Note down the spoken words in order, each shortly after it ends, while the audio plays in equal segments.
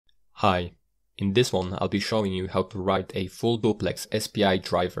Hi, in this one I'll be showing you how to write a full-duplex SPI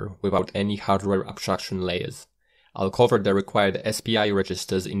driver without any hardware abstraction layers. I'll cover the required SPI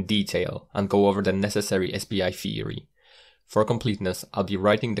registers in detail and go over the necessary SPI theory. For completeness, I'll be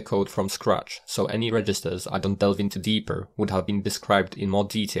writing the code from scratch, so any registers I don't delve into deeper would have been described in more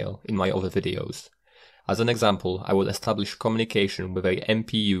detail in my other videos. As an example, I will establish communication with a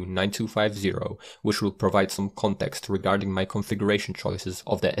MPU9250, which will provide some context regarding my configuration choices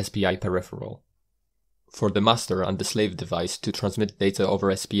of the SPI peripheral. For the master and the slave device to transmit data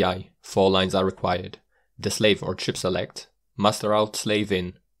over SPI, 4 lines are required: the slave or chip select, master out slave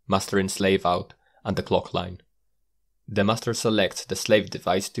in, master in slave out, and the clock line. The master selects the slave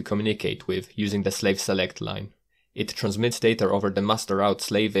device to communicate with using the slave select line. It transmits data over the master out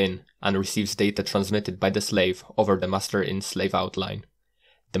slave in and receives data transmitted by the slave over the master in slave out line.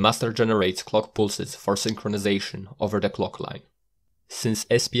 The master generates clock pulses for synchronization over the clock line. Since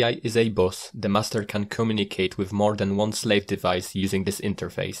SPI is a bus, the master can communicate with more than one slave device using this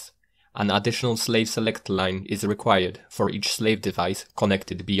interface. An additional slave select line is required for each slave device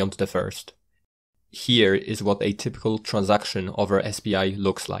connected beyond the first. Here is what a typical transaction over SPI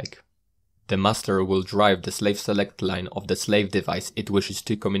looks like. The master will drive the slave select line of the slave device it wishes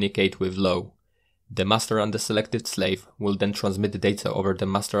to communicate with low. The master and the selected slave will then transmit data over the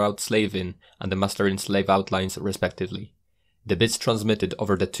master out slave in and the master in slave out lines respectively. The bits transmitted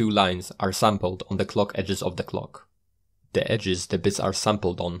over the 2 lines are sampled on the clock edges of the clock. The edges the bits are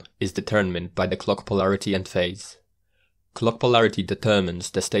sampled on is determined by the clock polarity and phase. Clock polarity determines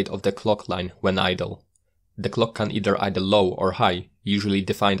the state of the clock line when idle. The clock can either idle low or high, usually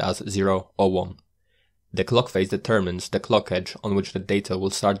defined as 0 or 1. The clock phase determines the clock edge on which the data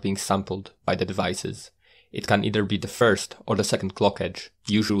will start being sampled by the devices. It can either be the first or the second clock edge,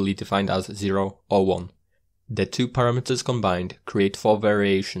 usually defined as 0 or 1. The 2 parameters combined create 4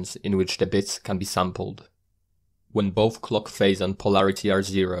 variations in which the bits can be sampled. When both clock phase and polarity are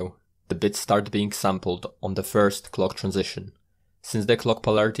 0, the bits start being sampled on the first clock transition. Since the clock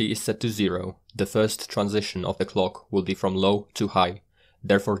polarity is set to 0, the first transition of the clock will be from low to high,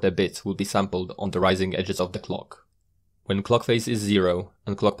 therefore the bits will be sampled on the rising edges of the clock. When clock phase is 0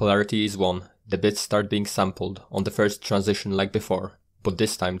 and clock polarity is 1, the bits start being sampled on the first transition like before, but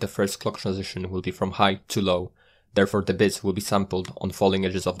this time the first clock transition will be from high to low, therefore the bits will be sampled on falling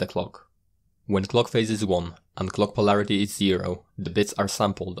edges of the clock. When clock phase is 1 and clock polarity is 0, the bits are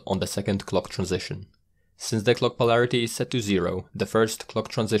sampled on the second clock transition. Since the clock polarity is set to 0, the first clock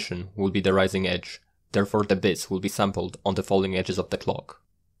transition will be the rising edge, therefore the bits will be sampled on the falling edges of the clock.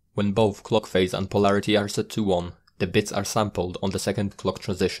 When both clock phase and polarity are set to 1, the bits are sampled on the second clock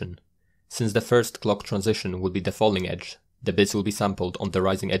transition. Since the first clock transition will be the falling edge, the bits will be sampled on the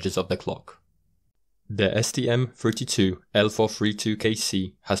rising edges of the clock. The STM32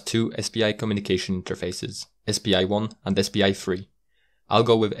 L432KC has 2 SPI communication interfaces, SPI1 and SPI3. I'll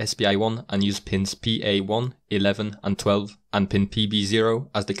go with SPI1 and use pins PA1, 11 and 12 and pin PB0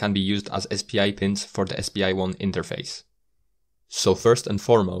 as they can be used as SPI pins for the SPI1 interface. So first and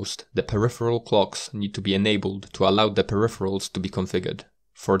foremost, the peripheral clocks need to be enabled to allow the peripherals to be configured.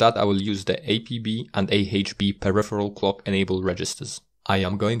 For that I will use the APB and AHB peripheral clock enable registers. I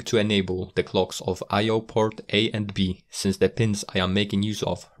am going to enable the clocks of IO port A and B since the pins I am making use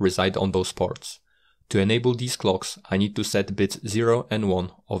of reside on those ports. To enable these clocks, I need to set bits 0 and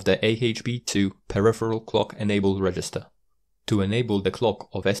 1 of the AHB2 peripheral clock enable register. To enable the clock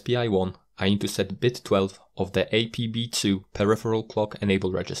of SPI1, I need to set bit 12 of the APB2 peripheral clock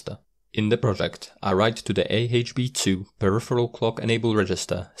enable register. In the project, I write to the AHB2 peripheral clock enable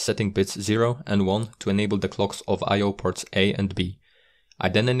register, setting bits 0 and 1 to enable the clocks of IO ports A and B. I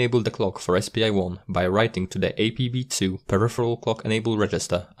then enable the clock for SPI1 by writing to the APB2 peripheral clock enable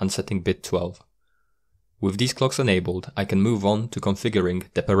register and setting bit 12. With these clocks enabled, I can move on to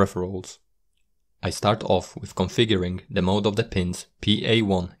configuring the peripherals. I start off with configuring the mode of the pins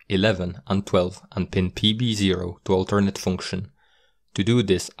PA1, 11 and 12 and pin PB0 to alternate function. To do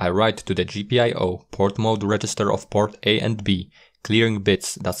this, I write to the GPIO port mode register of port A and B, clearing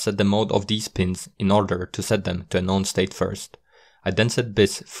bits that set the mode of these pins in order to set them to a known state first. I then set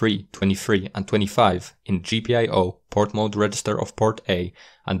bits 3, 23 and 25 in GPIO port mode register of port A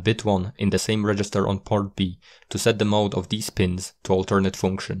and bit 1 in the same register on port B to set the mode of these pins to alternate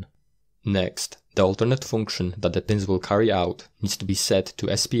function. Next, the alternate function that the pins will carry out needs to be set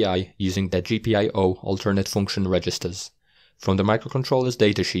to SPI using the GPIO alternate function registers. From the microcontroller's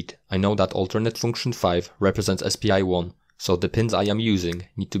datasheet, I know that alternate function 5 represents SPI1, so the pins I am using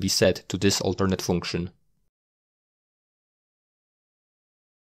need to be set to this alternate function.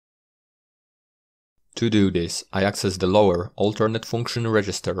 To do this, I access the lower alternate function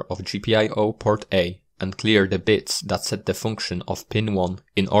register of GPIO port A and clear the bits that set the function of pin 1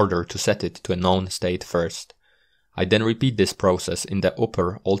 in order to set it to a known state first. I then repeat this process in the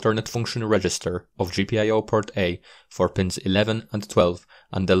upper alternate function register of GPIO port A for pins 11 and 12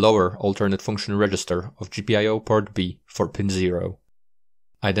 and the lower alternate function register of GPIO port B for pin 0.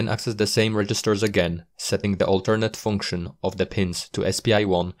 I then access the same registers again, setting the alternate function of the pins to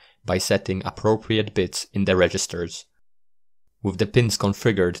SPI1 by setting appropriate bits in the registers. With the pins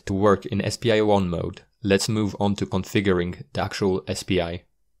configured to work in SPI1 mode, let's move on to configuring the actual SPI.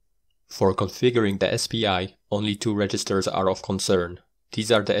 For configuring the SPI, only two registers are of concern.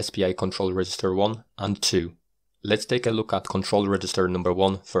 These are the SPI control register 1 and 2. Let's take a look at control register number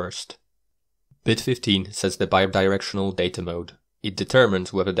 1 first. Bit 15 sets the bidirectional data mode. It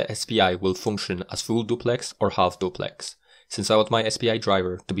determines whether the SPI will function as full duplex or half duplex. Since I want my SPI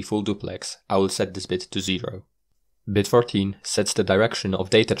driver to be full duplex, I will set this bit to 0. Bit 14 sets the direction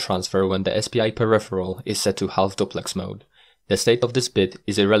of data transfer when the SPI peripheral is set to half duplex mode. The state of this bit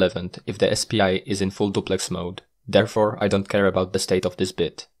is irrelevant if the SPI is in full duplex mode, therefore I don't care about the state of this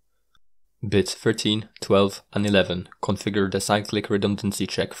bit. Bits 13, 12 and 11 configure the cyclic redundancy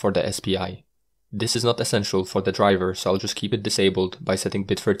check for the SPI. This is not essential for the driver, so I'll just keep it disabled by setting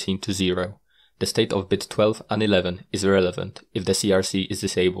bit 13 to 0. The state of bit 12 and 11 is irrelevant if the CRC is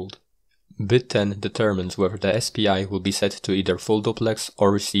disabled. Bit 10 determines whether the SPI will be set to either full duplex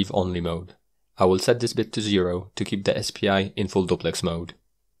or receive only mode. I will set this bit to 0 to keep the SPI in full duplex mode.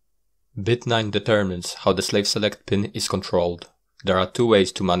 Bit 9 determines how the slave select pin is controlled. There are two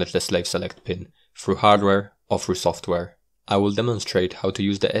ways to manage the slave select pin, through hardware or through software. I will demonstrate how to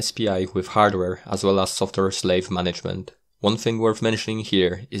use the SPI with hardware as well as software slave management. One thing worth mentioning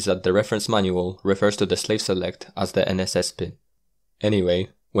here is that the reference manual refers to the slave select as the NSS pin. Anyway,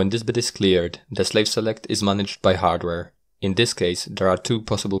 when this bit is cleared, the slave select is managed by hardware. In this case, there are two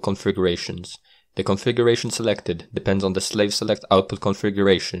possible configurations. The configuration selected depends on the slave select output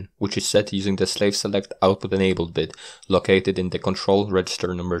configuration, which is set using the slave select output enabled bit located in the control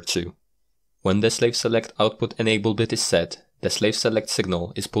register number 2. When the slave select output enable bit is set, the slave select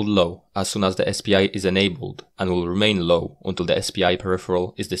signal is pulled low as soon as the SPI is enabled and will remain low until the SPI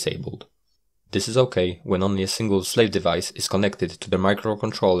peripheral is disabled. This is okay when only a single slave device is connected to the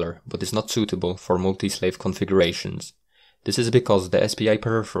microcontroller but is not suitable for multi-slave configurations. This is because the SPI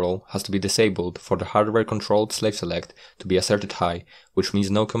peripheral has to be disabled for the hardware-controlled slave select to be asserted high, which means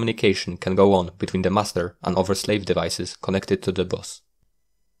no communication can go on between the master and other slave devices connected to the bus.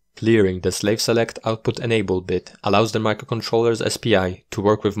 Clearing the slave select output enable bit allows the microcontroller's SPI to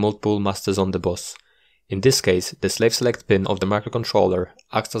work with multiple masters on the bus. In this case, the slave select pin of the microcontroller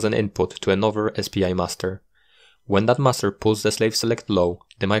acts as an input to another SPI master. When that master pulls the slave select low,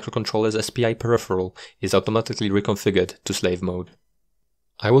 the microcontroller's SPI peripheral is automatically reconfigured to slave mode.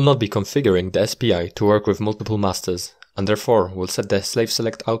 I will not be configuring the SPI to work with multiple masters, and therefore will set the slave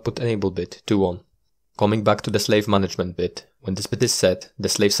select output enable bit to 1. Coming back to the slave management bit, when this bit is set, the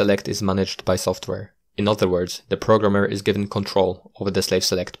slave select is managed by software. In other words, the programmer is given control over the slave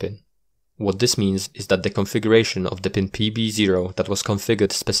select pin. What this means is that the configuration of the pin PB0 that was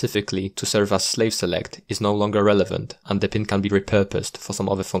configured specifically to serve as slave select is no longer relevant and the pin can be repurposed for some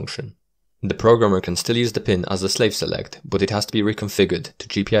other function. The programmer can still use the pin as a slave select, but it has to be reconfigured to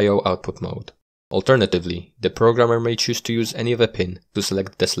GPIO output mode. Alternatively, the programmer may choose to use any other pin to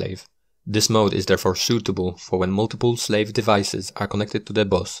select the slave. This mode is therefore suitable for when multiple slave devices are connected to the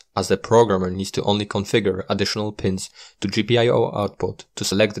bus, as the programmer needs to only configure additional pins to GPIO output to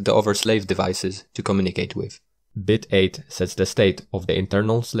select the other slave devices to communicate with. Bit 8 sets the state of the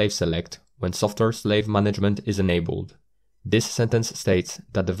internal slave select when software slave management is enabled. This sentence states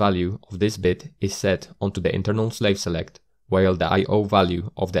that the value of this bit is set onto the internal slave select, while the I/O value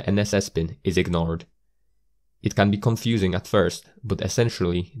of the NSS pin is ignored. It can be confusing at first, but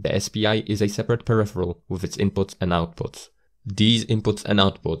essentially the SPI is a separate peripheral with its inputs and outputs. These inputs and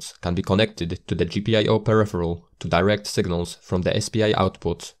outputs can be connected to the GPIO peripheral to direct signals from the SPI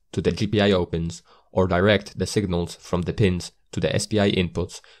outputs to the GPIO pins, or direct the signals from the pins to the SPI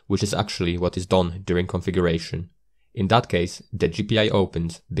inputs, which is actually what is done during configuration. In that case, the GPIO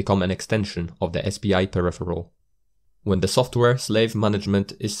pins become an extension of the SPI peripheral. When the software slave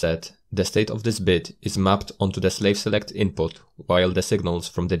management is set, the state of this bit is mapped onto the slave select input, while the signals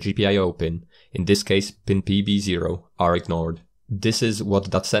from the GPIO pin, in this case pin PB0, are ignored. This is what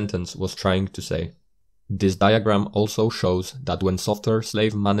that sentence was trying to say. This diagram also shows that when software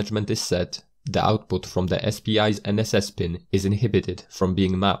slave management is set, The output from the SPI's NSS pin is inhibited from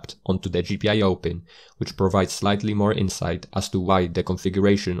being mapped onto the GPIO pin, which provides slightly more insight as to why the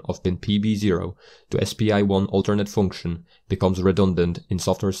configuration of pin PB0 to SPI1 alternate function becomes redundant in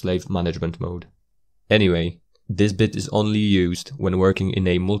software slave management mode. Anyway, this bit is only used when working in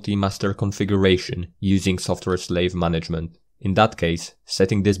a multi-master configuration using software slave management. In that case,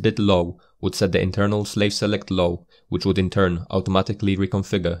 setting this bit low would set the internal slave select low, which would in turn automatically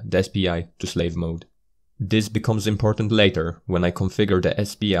reconfigure the SPI to slave mode. This becomes important later when I configure the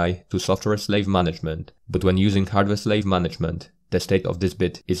SPI to software slave management, but when using hardware slave management, the state of this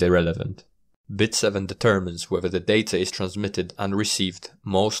bit is irrelevant. Bit 7 determines whether the data is transmitted and received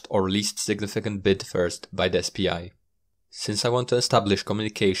most or least significant bit first by the SPI. Since I want to establish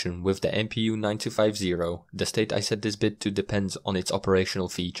communication with the MPU9250, the state I set this bit to depends on its operational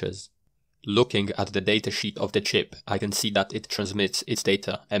features. Looking at the datasheet of the chip, I can see that it transmits its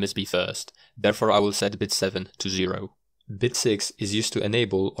data MSB first, therefore I will set bit 7 to 0. Bit 6 is used to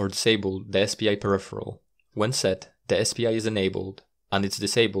enable or disable the SPI peripheral. When set, the SPI is enabled, and it's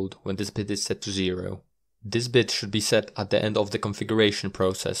disabled when this bit is set to 0. This bit should be set at the end of the configuration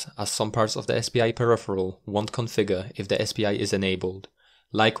process, as some parts of the SPI peripheral won't configure if the SPI is enabled.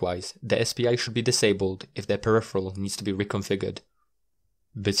 Likewise, the SPI should be disabled if the peripheral needs to be reconfigured.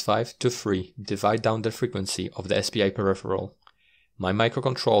 Bits 5 to 3 divide down the frequency of the SPI peripheral. My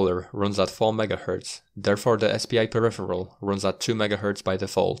microcontroller runs at 4 MHz, therefore the SPI peripheral runs at 2 MHz by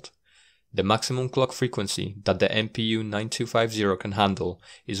default. The maximum clock frequency that the MPU9250 can handle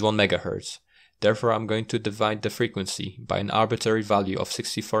is 1 MHz. Therefore I'm going to divide the frequency by an arbitrary value of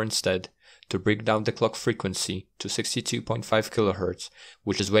 64 instead to bring down the clock frequency to 62.5 kHz,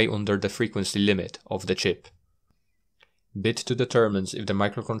 which is way under the frequency limit of the chip. Bit 2 determines if the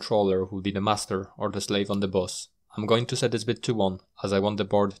microcontroller will be the master or the slave on the bus. I'm going to set this bit to 1 as I want the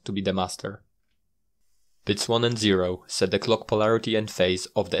board to be the master. Bits 1 and 0 set the clock polarity and phase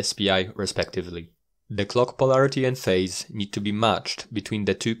of the SPI respectively. The clock polarity and phase need to be matched between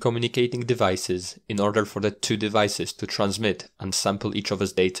the two communicating devices in order for the two devices to transmit and sample each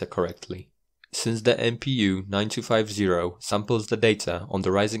other's data correctly. Since the MPU9250 samples the data on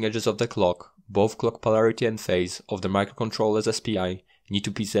the rising edges of the clock, both clock polarity and phase of the microcontroller's SPI need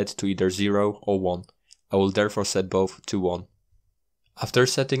to be set to either 0 or 1. I will therefore set both to 1. After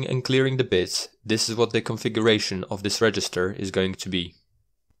setting and clearing the bits, this is what the configuration of this register is going to be.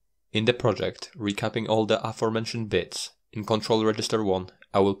 In the project, recapping all the aforementioned bits, in control register 1,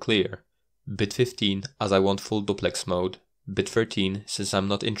 I will clear bit 15 as I want full duplex mode, bit 13 since I'm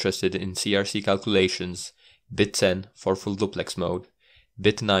not interested in CRC calculations, bit 10 for full duplex mode,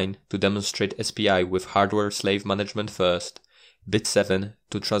 bit 9 to demonstrate SPI with hardware slave management first, bit 7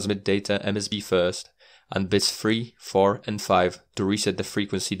 to transmit data MSB first, and bits 3, 4 and 5 to reset the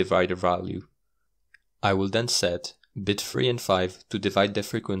frequency divider value. I will then set bit 3 and 5 to divide the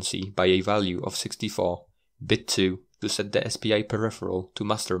frequency by a value of 64, bit 2 to set the SPI peripheral to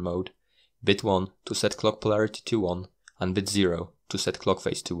master mode, bit 1 to set clock polarity to 1, and bit 0 to set clock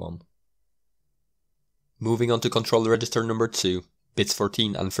phase to 1. Moving on to control register number 2, bits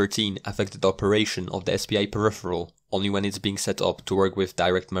 14 and 13 affect the operation of the SPI peripheral only when it's being set up to work with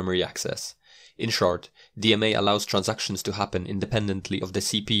direct memory access. In short, DMA allows transactions to happen independently of the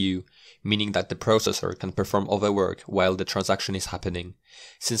CPU, meaning that the processor can perform other work while the transaction is happening.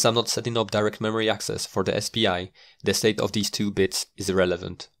 Since I'm not setting up direct memory access for the SPI, the state of these two bits is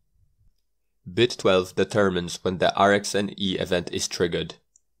irrelevant. Bit 12 determines when the RxNE event is triggered.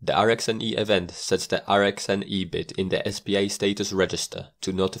 The RxNE event sets the RxNE bit in the SPI status register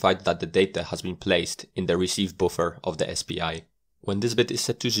to notify that the data has been placed in the receive buffer of the SPI. When this bit is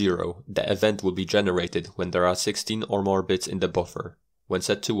set to 0, the event will be generated when there are 16 or more bits in the buffer. When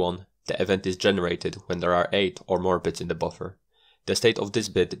set to 1, the event is generated when there are 8 or more bits in the buffer. The state of this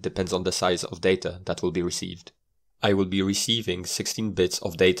bit depends on the size of data that will be received. I will be receiving 16 bits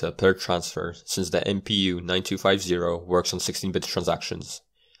of data per transfer since the MPU9250 works on 16-bit transactions.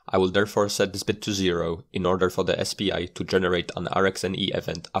 I will therefore set this bit to 0 in order for the SPI to generate an RxNE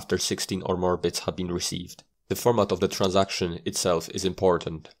event after 16 or more bits have been received. The format of the transaction itself is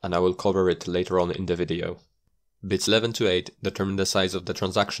important, and I will cover it later on in the video. Bits 11 to 8 determine the size of the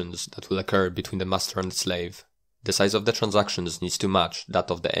transactions that will occur between the master and the slave. The size of the transactions needs to match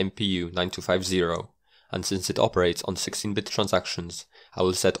that of the MPU9250, and since it operates on 16-bit transactions, I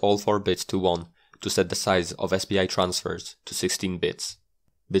will set all 4 bits to 1 to set the size of SPI transfers to 16 bits.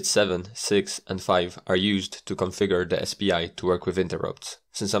 Bits 7, 6 and 5 are used to configure the SPI to work with interrupts.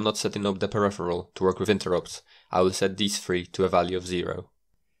 Since I'm not setting up the peripheral to work with interrupts, I will set these 3 to a value of 0.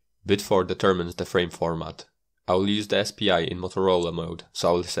 Bit 4 determines the frame format. I will use the SPI in Motorola mode, so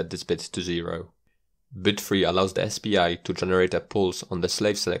I will set this bit to 0. Bit 3 allows the SPI to generate a pulse on the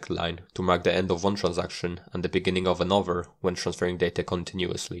slave select line to mark the end of one transaction and the beginning of another when transferring data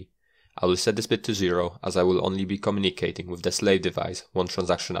continuously. I will set this bit to 0 as I will only be communicating with the slave device one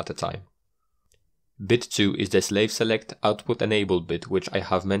transaction at a time. Bit 2 is the slave select output enable bit which I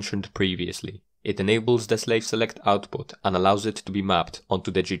have mentioned previously. It enables the slave select output and allows it to be mapped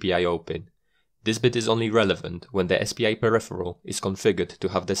onto the GPIO open. This bit is only relevant when the SPI peripheral is configured to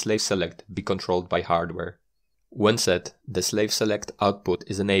have the slave select be controlled by hardware. When set, the slave select output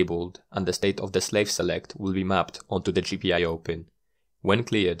is enabled and the state of the slave select will be mapped onto the GPIO pin. When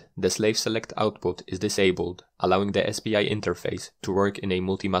cleared, the slave select output is disabled, allowing the SPI interface to work in a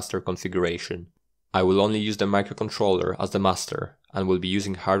multi-master configuration. I will only use the microcontroller as the master and will be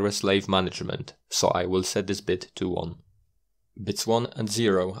using hardware slave management, so I will set this bit to 1. Bits 1 and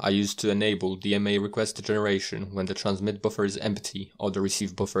 0 are used to enable DMA request generation when the transmit buffer is empty or the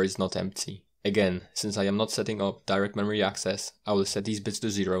receive buffer is not empty. Again, since I am not setting up direct memory access, I will set these bits to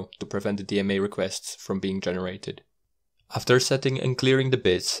 0 to prevent the DMA requests from being generated. After setting and clearing the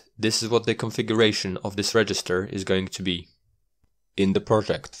bits, this is what the configuration of this register is going to be. In the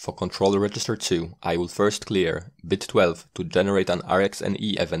project for controller register 2, I will first clear bit 12 to generate an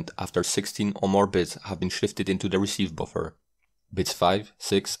RxNE event after 16 or more bits have been shifted into the receive buffer. Bits 5,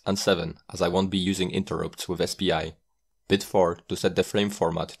 6 and 7 as I won't be using interrupts with SPI. Bit 4 to set the frame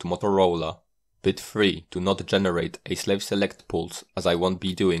format to Motorola. Bit 3 to not generate a slave select pulse as I won't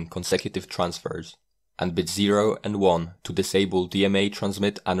be doing consecutive transfers. And bit 0 and 1 to disable DMA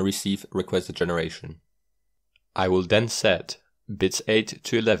transmit and receive request generation. I will then set bits 8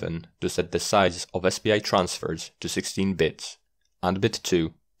 to 11 to set the size of SPI transfers to 16 bits, and bit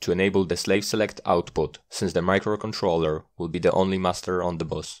 2 to enable the slave select output since the microcontroller will be the only master on the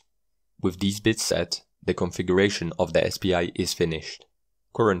bus. With these bits set, the configuration of the SPI is finished.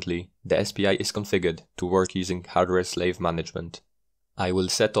 Currently, the SPI is configured to work using hardware slave management. I will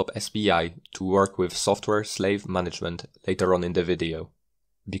set up SPI to work with software slave management later on in the video.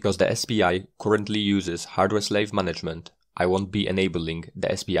 Because the SPI currently uses hardware slave management, I won't be enabling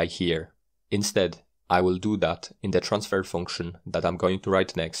the SPI here. Instead, I will do that in the transfer function that I'm going to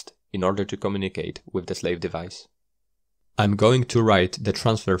write next in order to communicate with the slave device. I'm going to write the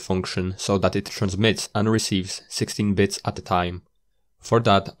transfer function so that it transmits and receives 16 bits at a time. For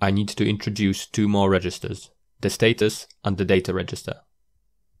that, I need to introduce two more registers, the status and the data register.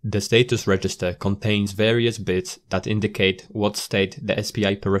 The status register contains various bits that indicate what state the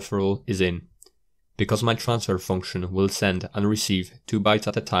SPI peripheral is in. Because my transfer function will send and receive 2 bytes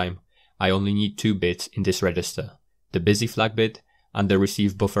at a time, I only need 2 bits in this register, the busy flag bit and the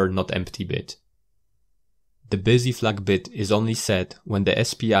receive buffer not empty bit. The busy flag bit is only set when the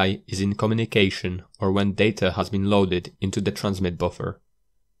SPI is in communication or when data has been loaded into the transmit buffer.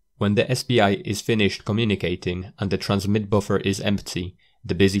 When the SPI is finished communicating and the transmit buffer is empty,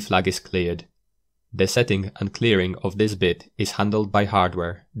 the busy flag is cleared. The setting and clearing of this bit is handled by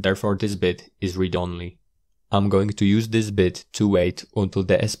hardware, therefore this bit is read-only. I'm going to use this bit to wait until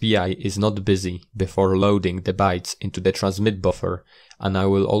the SPI is not busy before loading the bytes into the transmit buffer, and I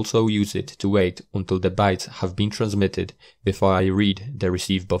will also use it to wait until the bytes have been transmitted before I read the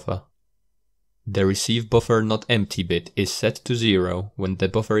receive buffer. The receive buffer not empty bit is set to 0 when the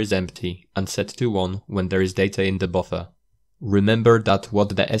buffer is empty and set to 1 when there is data in the buffer. Remember that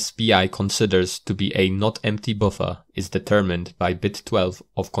what the SPI considers to be a not empty buffer is determined by bit 12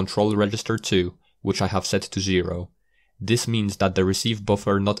 of control register 2, which I have set to 0. This means that the receive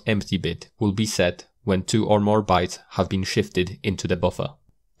buffer not empty bit will be set when 2 or more bytes have been shifted into the buffer.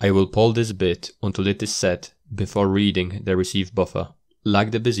 I will poll this bit until it is set before reading the receive buffer.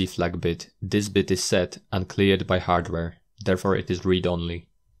 Like the busy flag bit, this bit is set and cleared by hardware, therefore it is read-only.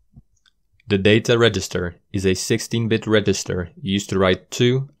 The data register is a 16-bit register used to write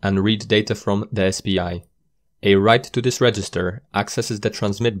to and read data from the SPI. A write to this register accesses the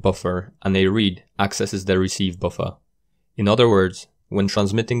transmit buffer and a read accesses the receive buffer. In other words, when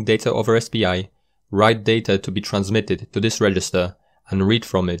transmitting data over SPI, write data to be transmitted to this register and read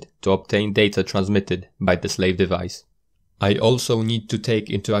from it to obtain data transmitted by the slave device. I also need to take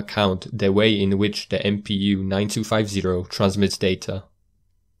into account the way in which the MPU9250 transmits data.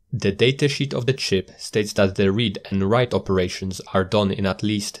 The datasheet of the chip states that the read and write operations are done in at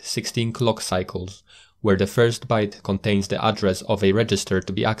least 16 clock cycles, where the first byte contains the address of a register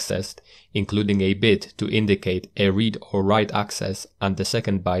to be accessed, including a bit to indicate a read or write access, and the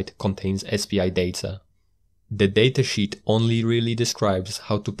second byte contains SPI data. The datasheet only really describes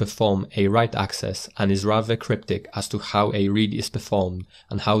how to perform a write access and is rather cryptic as to how a read is performed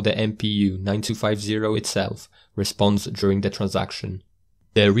and how the MPU9250 itself responds during the transaction.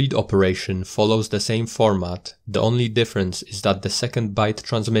 The read operation follows the same format, the only difference is that the second byte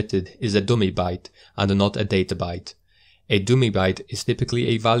transmitted is a dummy byte and not a data byte. A dummy byte is typically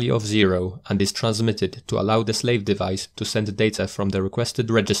a value of 0 and is transmitted to allow the slave device to send data from the requested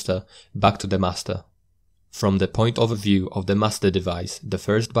register back to the master. From the point of view of the master device, the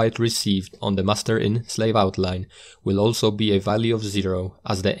first byte received on the master in slave out line will also be a value of 0,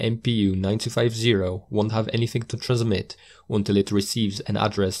 as the MPU9250 won't have anything to transmit until it receives an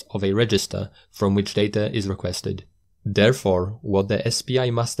address of a register from which data is requested. Therefore, what the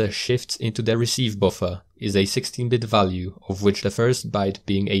SPI master shifts into the receive buffer is a 16-bit value, of which the first byte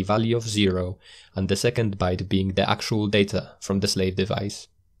being a value of 0 and the second byte being the actual data from the slave device.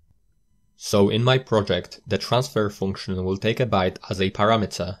 So in my project, the transfer function will take a byte as a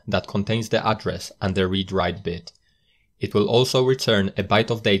parameter that contains the address and the read-write bit. It will also return a byte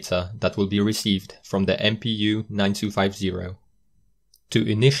of data that will be received from the MPU9250. To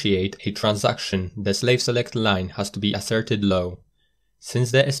initiate a transaction, the slave select line has to be asserted low. Since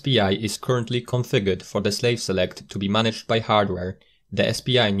the SPI is currently configured for the slave select to be managed by hardware, the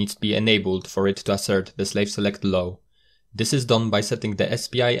SPI needs to be enabled for it to assert the slave select low. This is done by setting the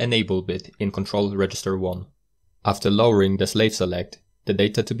SPI enable bit in control register 1. After lowering the slave select, the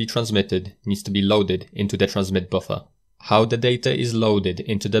data to be transmitted needs to be loaded into the transmit buffer. How the data is loaded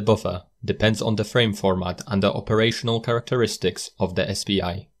into the buffer depends on the frame format and the operational characteristics of the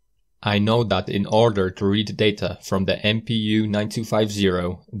SPI. I know that in order to read data from the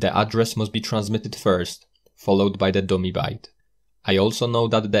MPU9250, the address must be transmitted first, followed by the dummy byte. I also know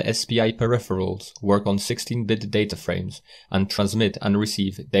that the SPI peripherals work on 16-bit data frames and transmit and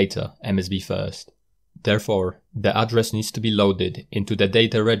receive data MSB first. Therefore, the address needs to be loaded into the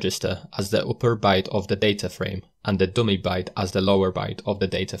data register as the upper byte of the data frame and the dummy byte as the lower byte of the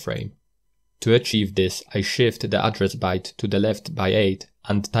data frame. To achieve this, I shift the address byte to the left by 8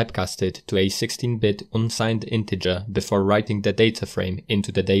 and typecast it to a 16-bit unsigned integer before writing the data frame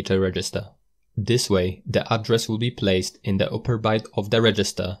into the data register. This way, the address will be placed in the upper byte of the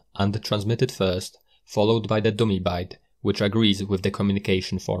register and transmitted first, followed by the dummy byte, which agrees with the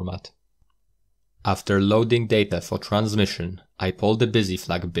communication format. After loading data for transmission, I pull the busy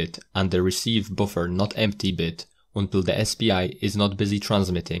flag bit and the receive buffer not empty bit until the SPI is not busy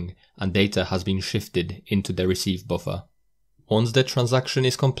transmitting and data has been shifted into the receive buffer. Once the transaction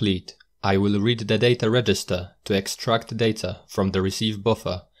is complete, I will read the data register to extract data from the receive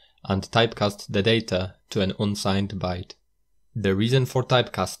buffer and typecast the data to an unsigned byte. The reason for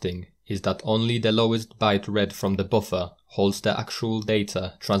typecasting is that only the lowest byte read from the buffer holds the actual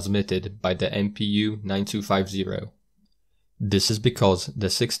data transmitted by the MPU9250. This is because the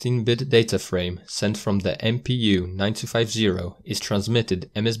 16-bit data frame sent from the MPU9250 is transmitted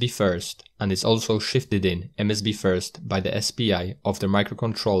MSB first and is also shifted in MSB first by the SPI of the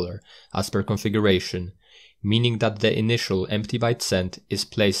microcontroller as per configuration, meaning that the initial empty byte sent is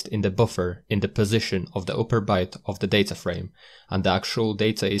placed in the buffer in the position of the upper byte of the data frame, and the actual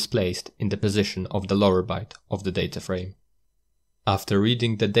data is placed in the position of the lower byte of the data frame. After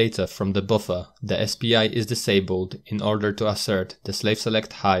reading the data from the buffer, the SPI is disabled in order to assert the slave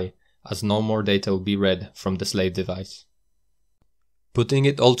select high, as no more data will be read from the slave device. Putting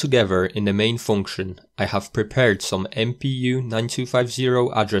it all together in the main function, I have prepared some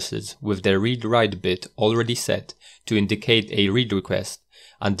MPU9250 addresses with the read-write bit already set to indicate a read request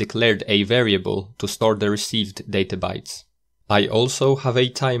and declared a variable to store the received data bytes. I also have a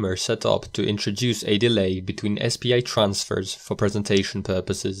timer set up to introduce a delay between SPI transfers for presentation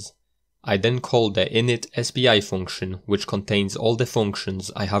purposes. I then call the init SPI function, which contains all the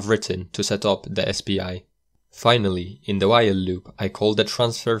functions I have written to set up the SPI. Finally, in the while loop, I call the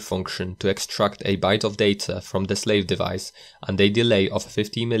transfer function to extract a byte of data from the slave device and a delay of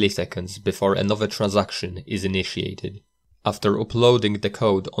 50 milliseconds before another transaction is initiated. After uploading the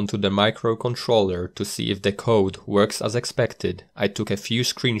code onto the microcontroller to see if the code works as expected, I took a few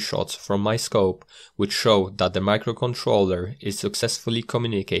screenshots from my scope which show that the microcontroller is successfully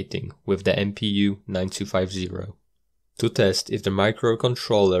communicating with the MPU9250. To test if the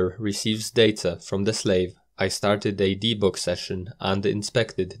microcontroller receives data from the slave, I started a debug session and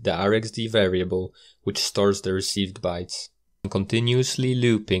inspected the RxD variable which stores the received bytes. Continuously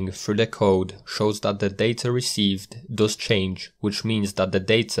looping through the code shows that the data received does change, which means that the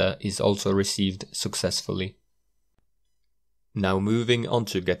data is also received successfully. Now moving on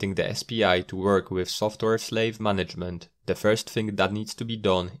to getting the SPI to work with software slave management, the first thing that needs to be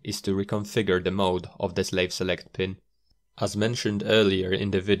done is to reconfigure the mode of the slave select pin. As mentioned earlier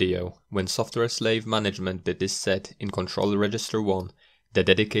in the video, when software slave management bit is set in control register 1, the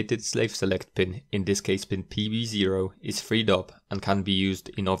dedicated slave select pin, in this case pin PB0, is freed up and can be used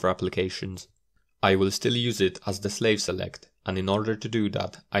in other applications. I will still use it as the slave select, and in order to do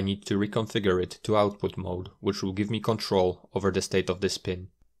that I need to reconfigure it to output mode, which will give me control over the state of this pin.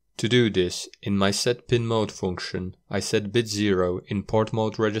 To do this, in my set pin mode function, I set bit 0 in port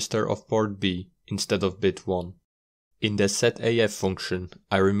mode register of port B instead of bit 1. In the setAF function,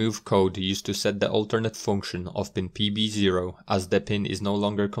 I remove code used to set the alternate function of pin PB0 as the pin is no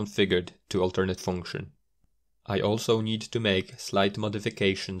longer configured to alternate function. I also need to make slight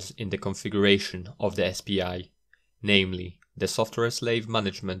modifications in the configuration of the SPI, namely, the software slave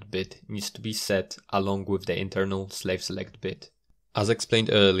management bit needs to be set along with the internal slave select bit. As explained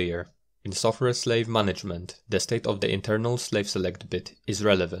earlier, in software slave management, the state of the internal slave select bit is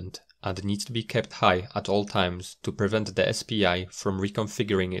relevant and needs to be kept high at all times to prevent the SPI from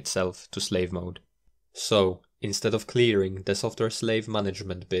reconfiguring itself to slave mode. So, instead of clearing the software slave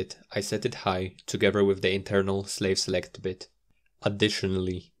management bit, I set it high together with the internal slave select bit.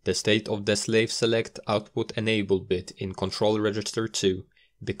 Additionally, the state of the slave select output enable bit in control register 2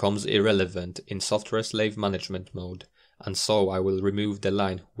 becomes irrelevant in software slave management mode, and so I will remove the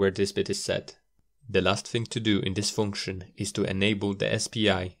line where this bit is set. The last thing to do in this function is to enable the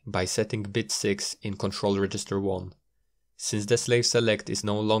SPI by setting bit 6 in control register 1. Since the slave select is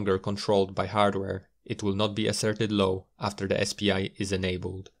no longer controlled by hardware, it will not be asserted low after the SPI is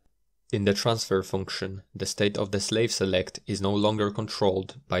enabled. In the transfer function, the state of the slave select is no longer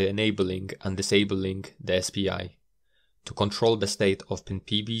controlled by enabling and disabling the SPI. To control the state of pin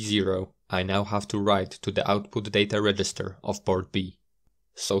PB0, I now have to write to the output data register of port B.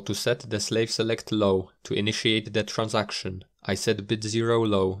 So to set the slave select low to initiate the transaction, I set bit 0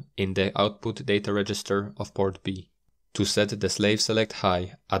 low in the output data register of port B. To set the slave select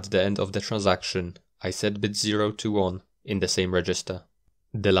high at the end of the transaction, I set bit 0 to 1 in the same register.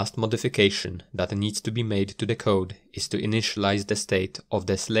 The last modification that needs to be made to the code is to initialize the state of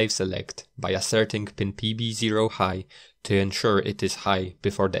the slave select by asserting pin PB0 high to ensure it is high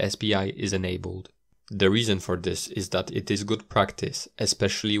before the SPI is enabled. The reason for this is that it is good practice,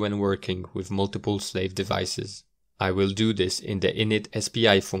 especially when working with multiple slave devices. I will do this in the init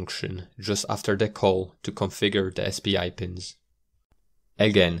SPI function just after the call to configure the SPI pins.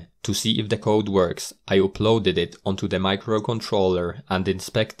 Again, to see if the code works, I uploaded it onto the microcontroller and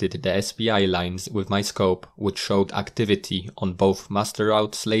inspected the SPI lines with my scope, which showed activity on both master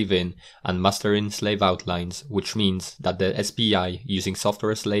out slave in and master in slave out lines, which means that the SPI using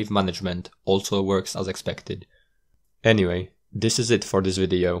software slave management also works as expected. Anyway, this is it for this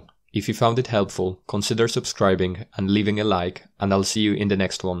video. If you found it helpful, consider subscribing and leaving a like, and I'll see you in the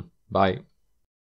next one. Bye.